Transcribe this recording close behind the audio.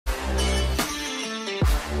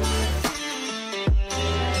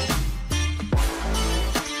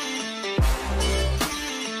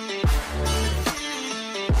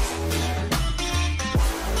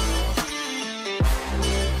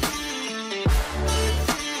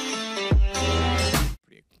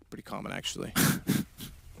moment, actually.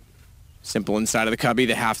 s1mple inside of the cubby.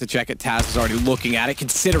 They have to check it. Taz is already looking at it,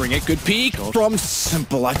 considering it. Good peek from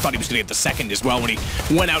s1mple. I thought he was going to get the second as well when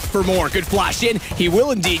he went out for more. Good flash in. He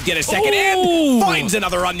will indeed get a second and finds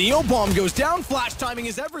another on Neil. Bomb goes down. Flash timing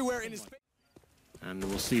is everywhere in his face. And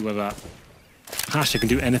we'll see whether Pasha can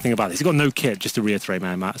do anything about this. He's got no kit, just to reiterate,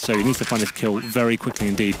 Matt. So he needs to find this kill very quickly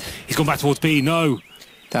indeed. He's gone back towards B. No.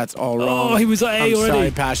 That's all wrong. Oh, he was at A already.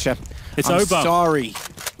 Sorry, Pasha. It's I'm over. Sorry.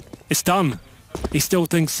 It's done. He still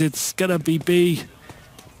thinks it's gonna be B.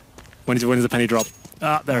 When is the penny drop?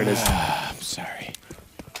 Ah, there it is. I'm sorry.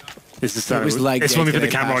 This is It was like it's when we put the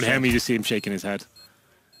today, camera on Pasha. him, you just see him shaking his head.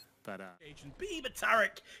 But B, but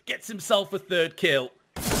Tarek gets himself a third kill.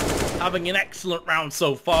 Having an excellent round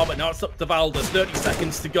so far, but now it's up to Valda. 30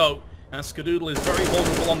 seconds to go. And Skadoodle is very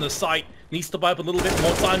vulnerable on the site. Needs to buy up a little bit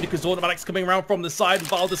more time because Automatic's coming around from the side.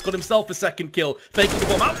 Valda's got himself a second kill. Faking the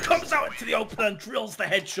bomb out, comes out into the open and drills the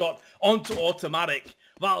headshot onto Automatic.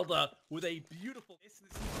 Valda with a beautiful... This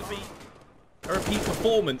seems to be a repeat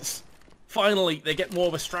performance. Finally, they get more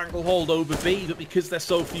of a stranglehold over B, but because there's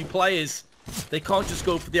so few players, they can't just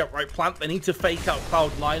go for the outright plant. They need to fake out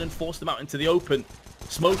Cloud9 and force them out into the open.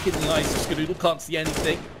 Smoke in the eyes of Skadoodle, can't see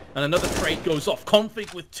anything. And another trade goes off.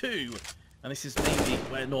 Config with 2. And this is maybe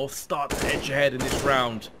where North start to edge ahead in this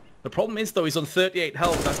round. The problem is, though, he's on 38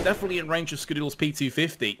 health. That's definitely in range of Skadoodle's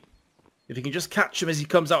P250. If you can just catch him as he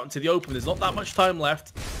comes out into the open, there's not that much time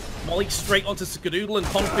left. Molly straight onto Skadoodle, and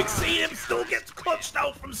Config see him. Still gets clutched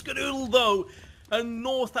out from Skadoodle, though. And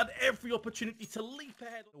North had every opportunity to leap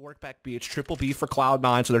ahead. Work back B, it's triple B for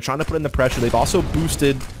Cloud9, so they're trying to put in the pressure. They've also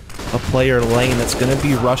boosted a player lane that's going to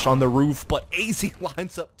be rushed on the roof, but AZ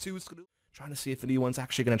lines up two. Trying to see if anyone's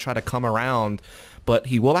actually going to try to come around, but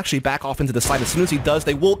he will actually back off into the side. As soon as he does,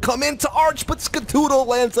 they will come into Arch, but Skadoodle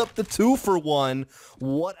lands up the 2-for-1.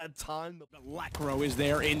 What a time. Lacro is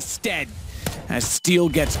there instead. As Steel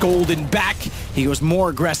gets Golden back, he goes more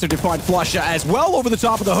aggressive to find Flusha as well over the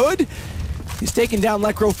top of the hood. He's taken down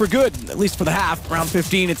Lecro for good, at least for the half. Round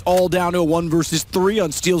 15, it's all down to a 1 versus 3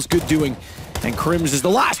 on Steel's good doing. And Crims is the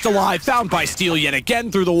last alive, found by Steel yet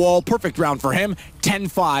again through the wall. Perfect round for him.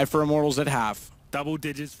 10-5 for Immortals at half. Double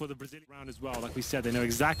digits for the Brazilian round as well. Like we said, they know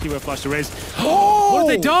exactly where Flusha is. Oh! What have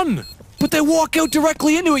they done? But they walk out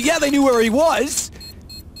directly into it. Yeah, they knew where he was.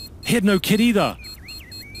 He had no kit either.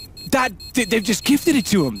 They've just gifted it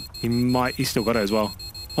to him. He's still got it as well.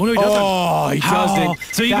 Oh no, he doesn't. Oh, he doesn't.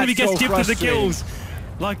 So even if he gets so gifted the kills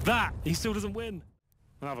like that, he still doesn't win.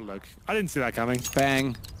 I'll have a look. I didn't see that coming.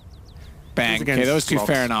 Bang. Bang. Okay, those two,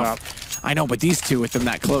 fair enough. I know, but these two with them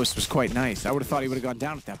that close was quite nice. I would have thought he would have gone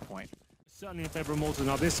down at that point. Certainly in favor of Immortals.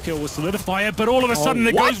 Now this kill will solidify it, but all of a sudden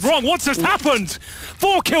it goes wrong. What's just happened?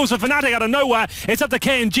 4 kills for Fnatic out of nowhere. It's up to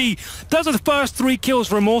KNG. Those are the first 3 kills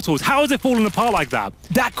for Immortals. How has it fallen apart like that?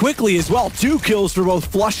 That quickly as well. 2 kills for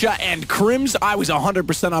both Flusha and Crims. I was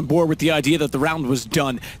 100% on board with the idea that the round was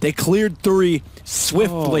done. They cleared 3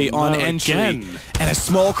 swiftly on entry. Again. And a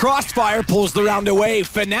small crossfire pulls the round away.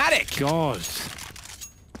 Fnatic. God.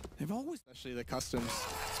 They've always...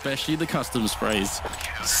 Especially the custom sprays.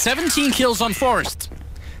 17 kills on Forest.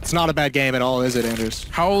 It's not a bad game at all, is it, Anders?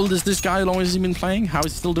 How old is this guy? How long has he been playing? How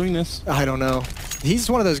is he still doing this? I don't know. He's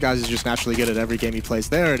one of those guys who's just naturally good at every game he plays.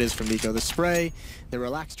 There it is from Nico. The spray, the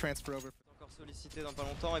relaxed transfer over. Encore sollicité dans pas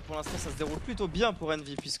longtemps et pour l'instant ça se déroule plutôt bien pour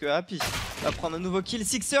Envy puisque Happy va prendre un nouveau kill.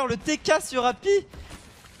 Sixer, le TK sur Happy.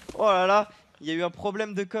 Oh là là. Il y a eu un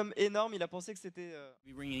problème de com énorme, il a pensé que c'était...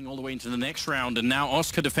 Ringing all the way into the next round, and now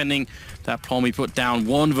Oscar defending that palm he put down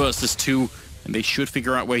 1 versus 2, and they should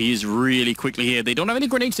figure out where he is really quickly here. They don't have any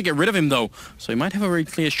grenades to get rid of him though, so he might have a very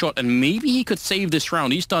clear shot, and maybe he could save this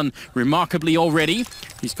round. He's done remarkably already.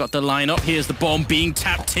 He's got the lineup. Here's the bomb being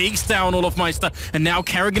tapped, takes down Olofmeister, and now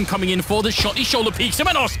Kerrigan coming in for the shot. He shoulder peeks him,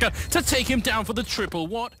 and Oscar to take him down for the triple.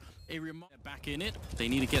 What a back in it. They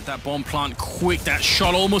need to get that bomb plant quick. That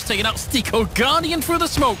shot almost taken out. Stico Guardian through the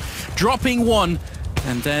smoke, dropping 1,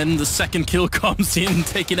 and then the second kill comes in,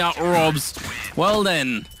 taking out Robs. Well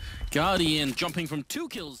then, Guardian jumping from 2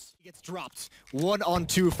 kills. He gets dropped. 1 on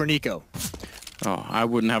 2 for Nico. Oh, I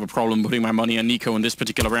wouldn't have a problem putting my money on Nico in this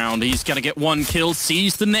particular round. He's gonna get 1 kill,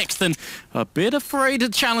 sees the next, and a bit afraid to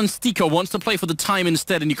challenge Stico. Wants to play for the time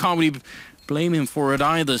instead, and you can't really blame him for it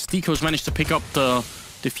either. Stico's managed to pick up the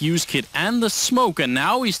defuse kit and the smoke, and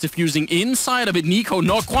now he's defusing inside of it. Nico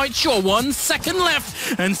not quite sure. 1 second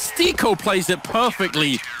left, and Stico plays it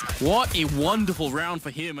perfectly. What a wonderful round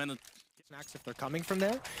for him. And Snacks if they're coming from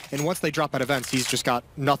there, and once they drop out of vents, he's just got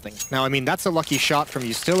nothing. Now, I mean, that's a lucky shot from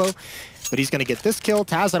Ustillo, but he's going to get this kill.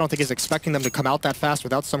 Taz, I don't think is expecting them to come out that fast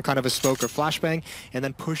without some kind of a smoke or flashbang, and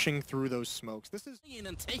then pushing through those smokes. This is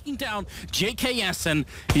and taking down JKS, and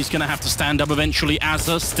he's going to have to stand up eventually.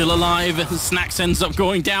 Azza still alive. Snacks ends up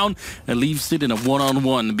going down and leaves it in a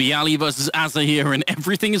one-on-one. Bialy versus Azza here, and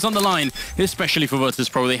everything is on the line, especially for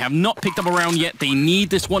Virtus.pro. They have not picked up a round yet. They need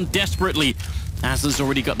this one desperately. Azza's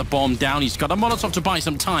already got the bomb down. He's got a Molotov to buy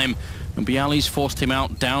some time. And Bialy's forced him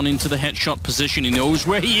out down into the headshot position. He knows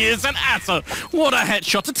where he is. And Azza, what a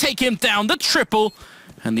headshot to take him down. The triple.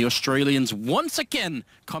 And the Australians once again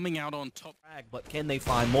coming out on top. But can they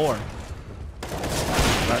find more?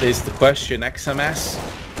 That is the question. XMS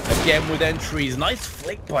again with entries. Nice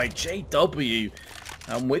flick by JW.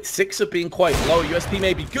 And with Sixer being quite low, USP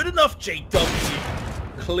may be good enough. JW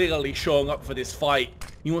clearly showing up for this fight.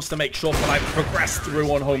 He wants to make sure Fnatic progress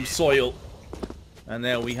through on home soil. And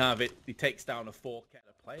there we have it. He takes down a 4K.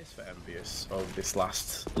 Players for Envious over this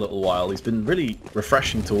last little while. He's been really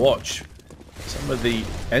refreshing to watch. Some of the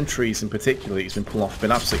entries in particular he's been pulling off have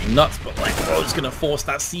been absolutely nuts. But Legro's going to force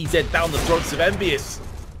that CZ down the throats of Envious.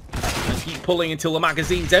 And keep pulling until the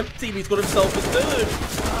magazine's empty. He's got himself a third.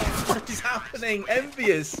 What is happening?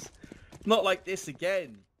 Envious. Not like this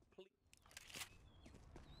again.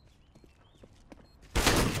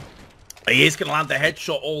 He is going to land the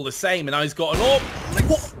headshot all the same, and now he's got an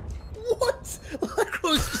AWP. What?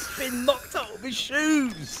 Legro's just been knocked out of his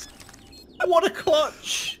shoes. What a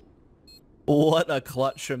clutch. What a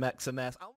clutch from XMS.